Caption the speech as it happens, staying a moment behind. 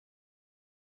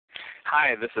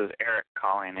Hi, this is Eric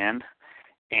calling in,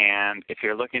 and if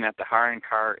you're looking at the Hiring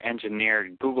Car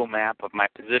engineered Google map of my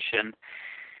position,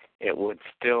 it would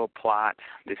still plot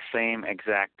the same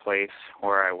exact place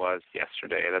where I was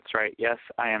yesterday. That's right, yes,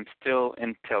 I am still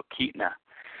in Talkeetna.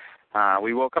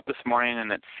 We woke up this morning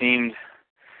and it seemed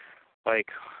like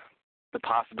the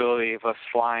possibility of us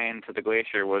flying to the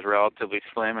glacier was relatively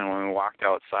slim, and when we walked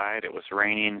outside it was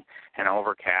raining and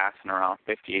overcast and around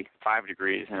 55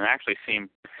 degrees, and it actually seemed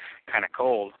kind of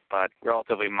cold, but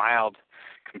relatively mild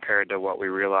compared to what we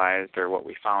realized or what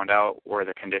we found out were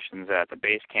the conditions at the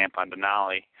base camp on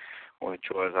Denali, which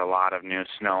was a lot of new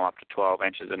snow, up to 12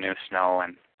 inches of new snow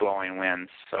and blowing winds.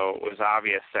 So it was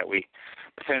obvious that we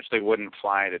potentially wouldn't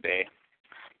fly today.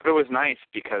 But it was nice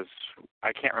because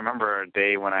I can't remember a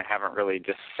day when I haven't really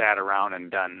just sat around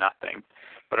and done nothing.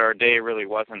 But our day really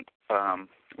wasn't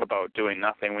about doing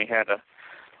nothing. We had a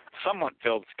somewhat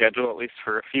filled schedule, at least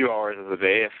for a few hours of the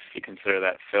day, if you consider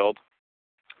that filled.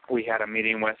 We had a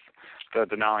meeting with the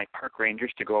Denali Park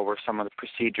Rangers to go over some of the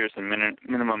procedures and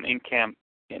minimum impact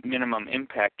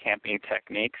camping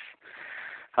techniques.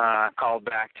 Called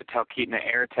back to Talkeetna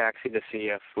Air Taxi to see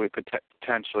if we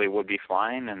potentially would be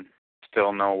flying, and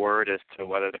still no word as to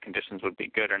whether the conditions would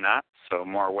be good or not, so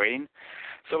more waiting.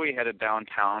 So we headed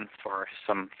downtown for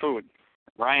some food.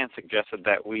 Ryan suggested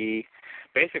that we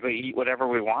basically eat whatever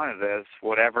we wanted, as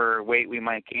whatever weight we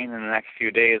might gain in the next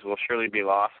few days will surely be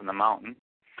lost in the mountain.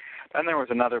 Then there was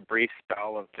another brief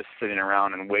spell of just sitting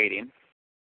around and waiting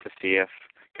to see if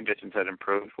conditions had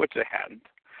improved, which they hadn't.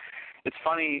 It's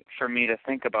funny for me to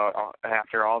think about,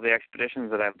 after all the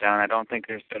expeditions that I've done, I don't think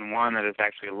there's been one that has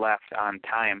actually left on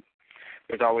time.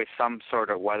 There's always some sort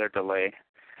of weather delay.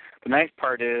 The nice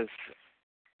part is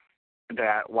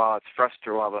that while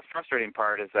the frustrating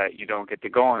part is that you don't get to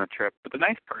go on a trip, but the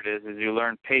nice part is you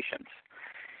learn patience.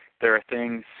 There are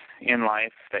things in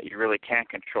life that you really can't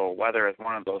control. Weather is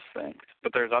one of those things,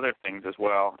 but there's other things as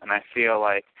well. And I feel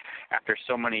like after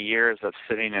so many years of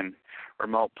sitting in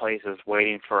remote places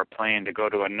waiting for a plane to go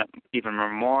to an even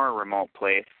more remote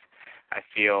place, I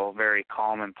feel very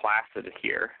calm and placid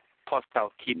here. Plus,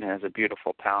 Talkeetna is a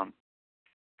beautiful town.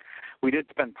 We did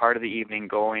spend part of the evening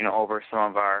going over some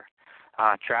of our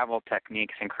travel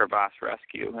techniques in crevasse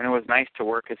rescue, and it was nice to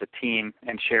work as a team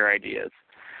and share ideas.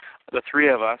 The three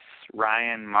of us,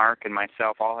 Ryan, Mark, and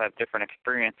myself, all have different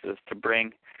experiences to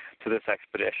bring to this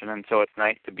expedition, and so it's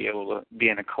nice to be able to be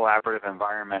in a collaborative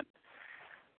environment.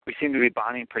 We seem to be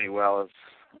bonding pretty well,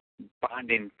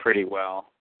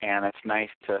 and it's nice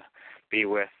to be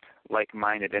with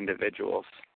like-minded individuals.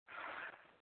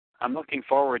 I'm looking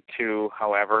forward to,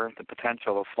 however, the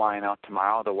potential of flying out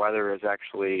tomorrow. The weather is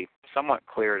actually somewhat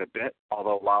cleared a bit,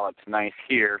 although while it's nice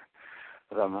here,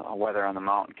 the weather on the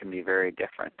mountain can be very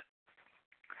different.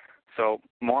 So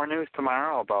more news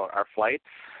tomorrow about our flights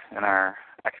and our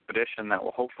expedition that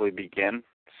will hopefully begin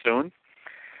soon.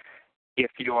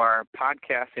 If you are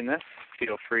podcasting this,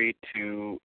 feel free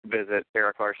to visit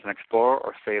Eric Larson Explorer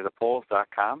or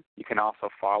SaveThePoles.com. You can also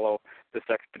follow this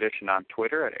expedition on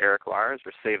Twitter at Eric Lars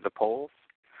or Save the Poles.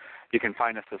 You can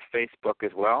find us as Facebook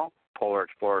as well, Polar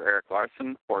Explorer Eric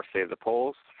Larson or Save the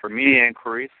Poles. For media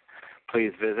inquiries,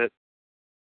 please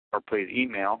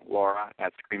email Laura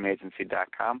at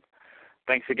ScreamAgency.com.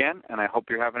 Thanks again, and I hope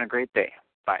you're having a great day.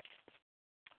 Bye.